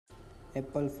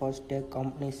Apple first tech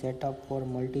company set up for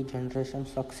multi-generation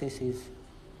successes.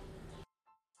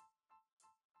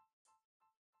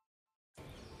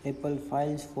 Apple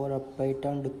files for a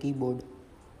patented keyboard.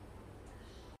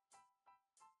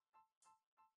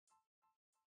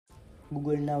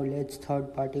 Google now lets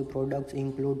third-party products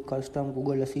include custom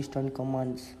Google Assistant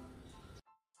commands.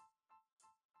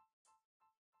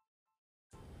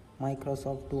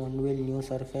 Microsoft to unveil new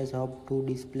Surface Hub 2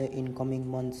 display in coming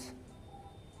months.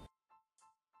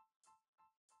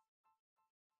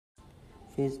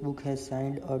 Facebook has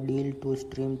signed a deal to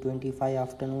stream 25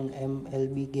 afternoon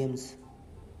MLB games.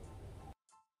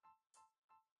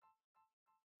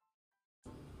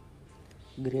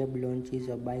 Grab launches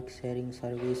a bike-sharing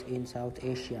service in South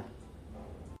Asia.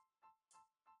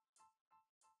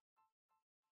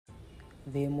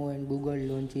 Waymo and Google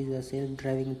launches a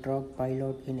self-driving truck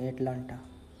pilot in Atlanta.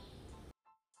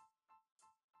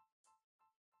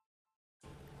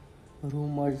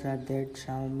 Rumors are that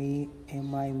Xiaomi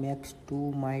Mi Max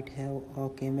 2 might have a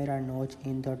camera notch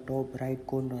in the top right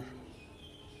corner.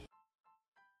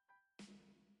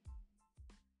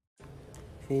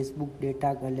 Facebook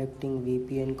data collecting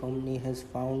VPN company has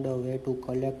found a way to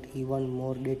collect even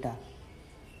more data.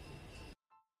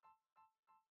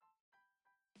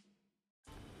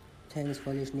 Thanks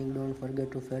for listening. Don't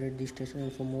forget to favorite this station,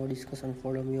 and for more discussion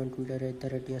follow me on Twitter at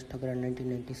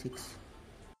 @YesThakra1996.